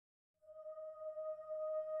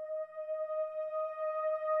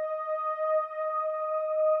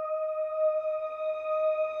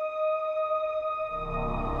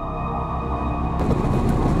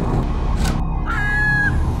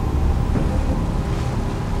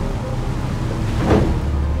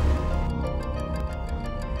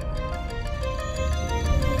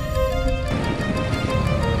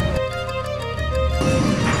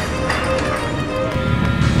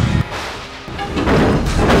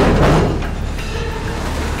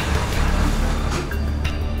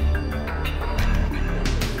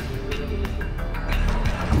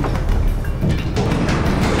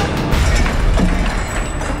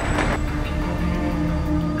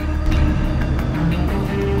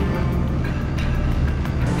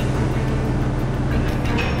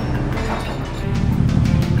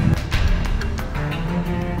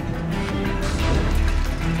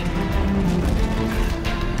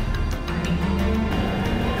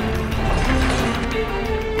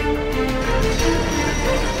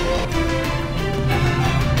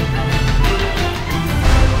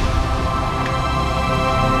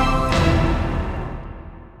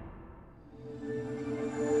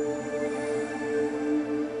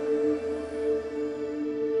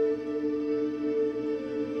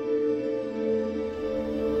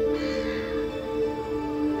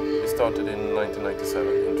started in 1997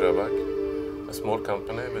 in Dröbak, a small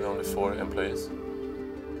company with only 4 employees.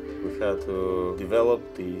 We had to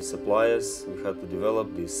develop the suppliers, we had to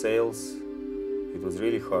develop the sales. It was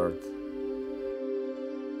really hard.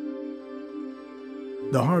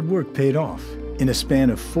 The hard work paid off. In a span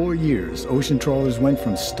of 4 years, Ocean Trawlers went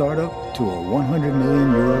from startup to a 100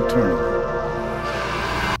 million euro turnover.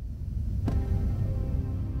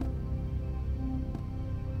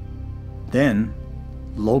 Then,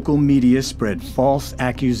 local media spread false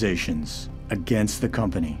accusations against the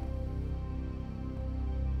company.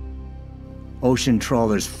 Ocean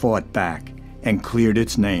Trawlers fought back and cleared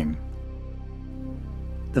its name.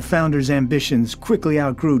 The founders' ambitions quickly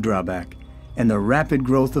outgrew Dröbak, and the rapid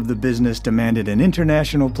growth of the business demanded an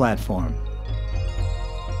international platform.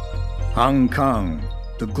 Hong Kong,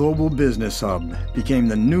 the global business hub, became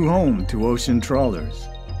the new home to Ocean Trawlers.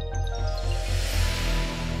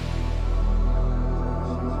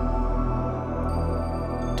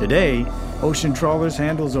 Today, Ocean Trawlers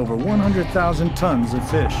handles over 100,000 tons of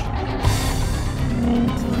fish.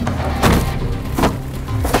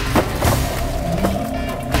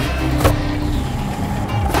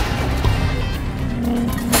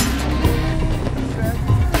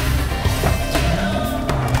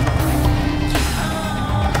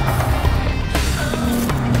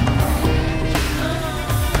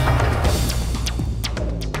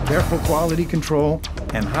 Careful quality control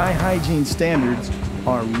and high hygiene standards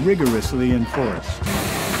are rigorously enforced.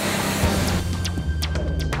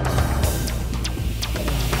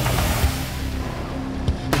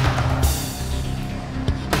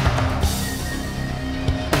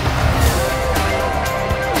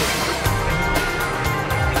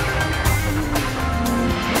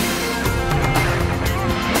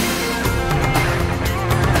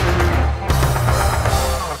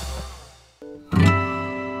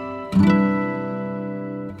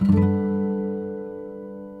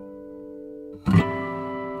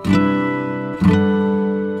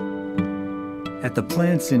 At the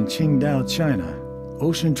plants in Qingdao, China,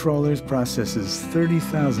 Ocean Trawlers processes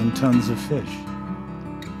 30,000 tons of fish.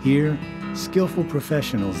 Here, skillful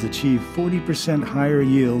professionals achieve 40% higher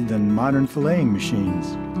yield than modern filleting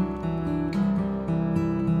machines.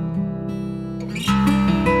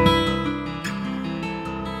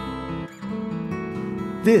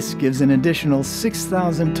 This gives an additional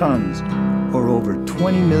 6,000 tons, or over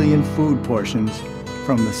 20 million food portions,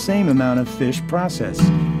 from the same amount of fish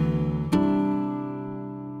processed.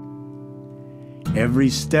 Every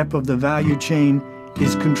step of the value chain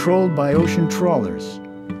is controlled by Ocean Trawlers,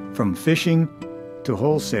 from fishing to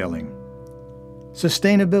wholesaling.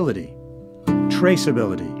 Sustainability,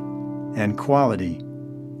 traceability, and quality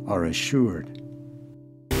are assured.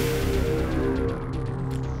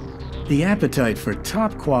 The appetite for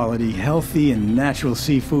top-quality, healthy, and natural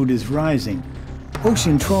seafood is rising.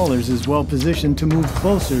 Ocean Trawlers is well positioned to move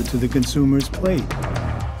closer to the consumer's plate.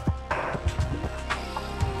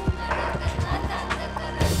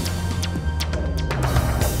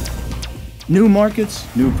 New markets,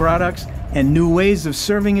 new products, and new ways of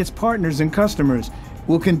serving its partners and customers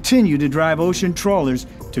will continue to drive Ocean Trawlers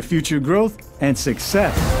to future growth and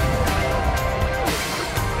success.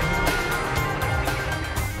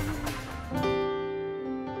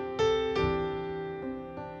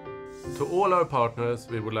 To all our partners,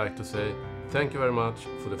 we would like to say thank you very much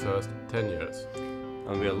for the first 10 years.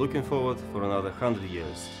 And we are looking forward for another 100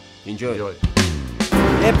 years. Enjoy. Enjoy.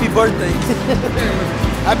 Happy birthday.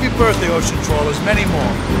 Happy birthday, Ocean Trawlers. Many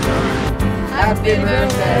more. Happy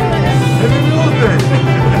birthday. Happy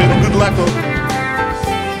birthday. Good luck.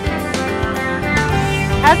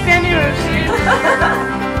 Happy anniversary.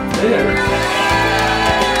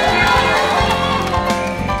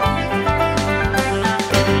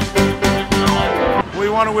 We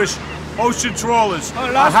want to wish Ocean Trawlers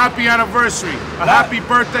a happy anniversary, a happy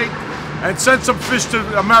birthday, and send some fish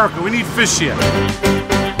to America. We need fish here.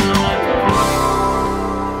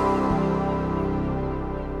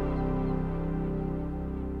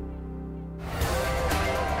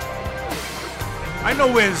 I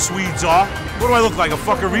know where the Swedes are. What do I look like, a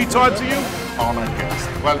fucking retard to you? Honored guest,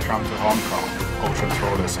 welcome to Hong Kong, Ocean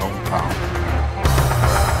Trawlers' hometown.